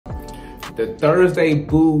the Thursday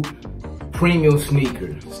boot premium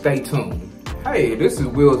sneaker. Stay tuned. Hey, this is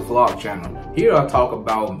Will's Vlog Channel. Here I talk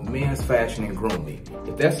about men's fashion and grooming.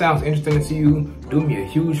 If that sounds interesting to you, do me a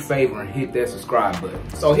huge favor and hit that subscribe button.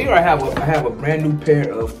 So here I have a brand new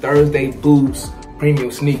pair of Thursday Boots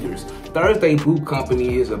premium sneakers. Thursday Boot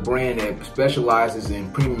Company is a brand that specializes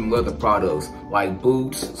in premium leather products like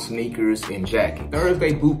boots, sneakers, and jackets.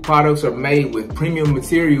 Thursday Boot products are made with premium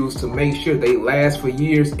materials to make sure they last for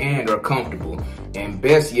years and are comfortable. And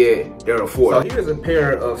best yet, they're affordable. So here's a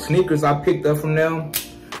pair of sneakers I picked up from them.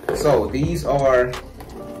 So these are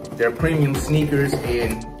their premium sneakers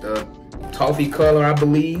in the toffee color, I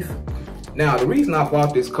believe. Now, the reason I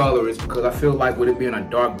bought this color is because I feel like with it being a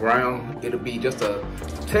dark brown, it'll be just a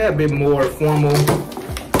tad bit more formal.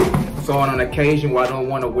 So on an occasion where I don't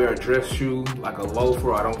want to wear a dress shoe like a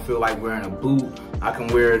loafer, I don't feel like wearing a boot, I can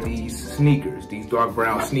wear these sneakers, these dark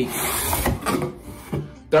brown sneakers.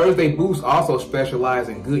 Thursday Boots also specialize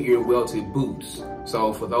in Goodyear welted boots.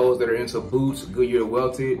 So for those that are into boots, Goodyear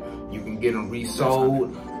welted, you can get them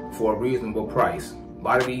resold for a reasonable price. A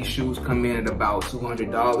lot of these shoes come in at about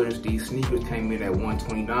 $200. These sneakers came in at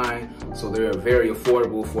 $129, so they're very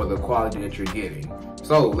affordable for the quality that you're getting.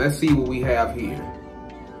 So let's see what we have here.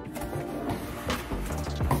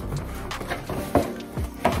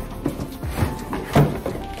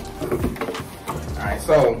 All right,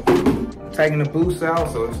 so taking the boots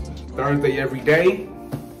out, so it's Thursday every day.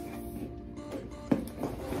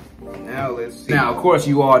 Now let's see. Now, of course,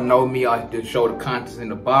 you all know me. I like to show the contents in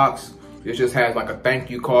the box. It just has like a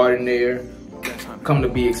thank you card in there. Come to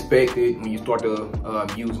be expected when you start to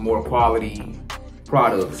use more quality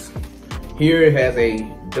products. Here it has a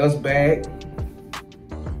dust bag,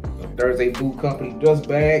 a Thursday Boot Company dust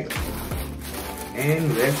bag.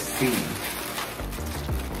 And let's see.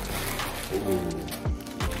 Ooh,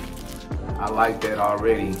 I like that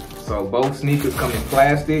already. So both sneakers come in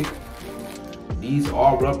plastic. These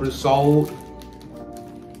are rubber soled.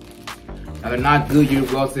 Now they're not Goodyear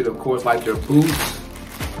welted, of course, like their boots.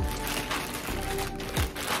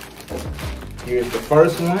 Here's the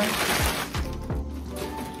first one.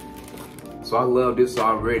 So I love this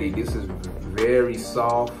already. This is very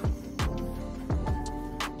soft.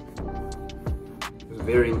 It's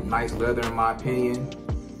very nice leather in my opinion.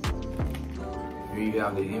 Here you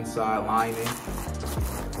have the inside lining.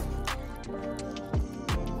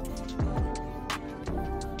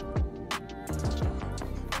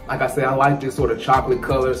 Like I said, I like this sort of chocolate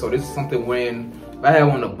color. So this is something when if I have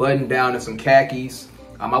on a button down and some khakis,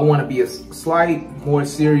 I want to be a slight more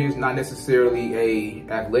serious, not necessarily a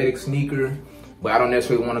athletic sneaker, but I don't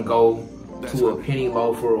necessarily want to go to a penny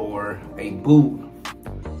loafer or a boot.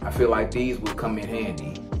 I feel like these will come in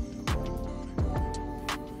handy.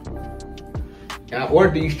 And I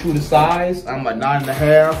ordered these true to size. I'm a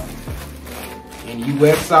 9.5 in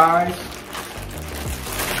US size.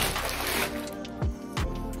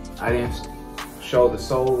 I didn't show the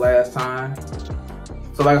sole last time.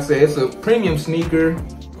 So like I said, it's a premium sneaker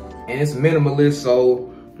and it's minimalist,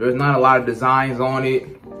 so there's not a lot of designs on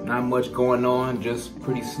it, not much going on, just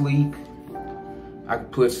pretty sleek. I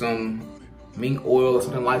could put some mink oil or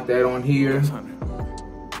something like that on here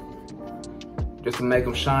just to make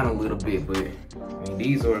them shine a little bit, but I mean,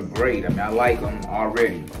 these are great. I mean, I like them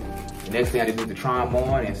already. The next thing I just need to try them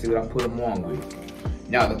on and see what I put them on with.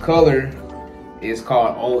 Now the color is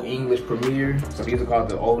called Old English Premier. So these are called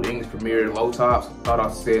the Old English Premier low tops. Thought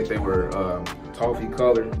I said they were toffee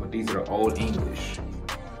color, but these are Old English.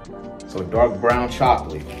 So dark brown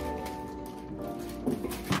chocolate.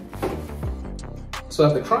 So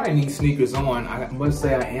after trying these sneakers on, I must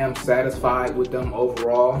say I am satisfied with them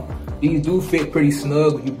overall. These do fit pretty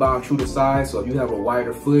snug when you buy them true to size. So if you have a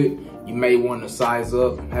wider foot, you may want to size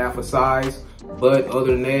up half a size. But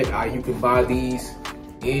other than that, you can buy these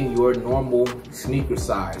in your normal sneaker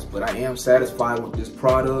size. But I am satisfied with this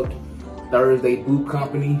product. Thursday Boot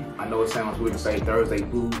Company. I know it sounds weird to say Thursday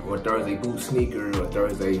Boot or Thursday Boot Sneaker or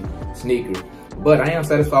Thursday Sneaker, but I am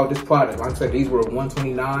satisfied with this product. Like I said, these were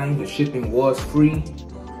 $129. The shipping was free.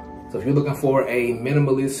 So if you're looking for a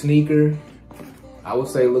minimalist sneaker, I would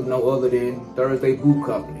say look no other than Thursday Boot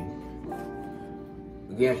Company.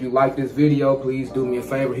 Again, if you like this video, please do me a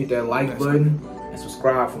favor, hit that like button and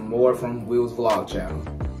subscribe for more from Will's Vlog Channel.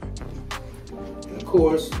 And of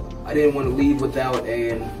course, I didn't want to leave without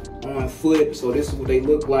an on foot, so this is what they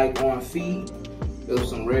look like on feet. Those are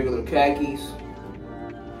some regular khakis.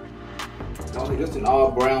 Also, just an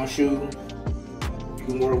all brown shoe. You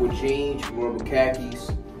can wear it with jeans, you can wear it with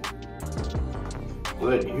khakis.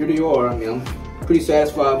 But here they are. I mean, I'm pretty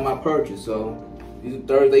satisfied with my purchase. So these are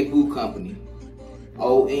Thursday Boot Company.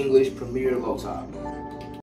 Old English Premier low top.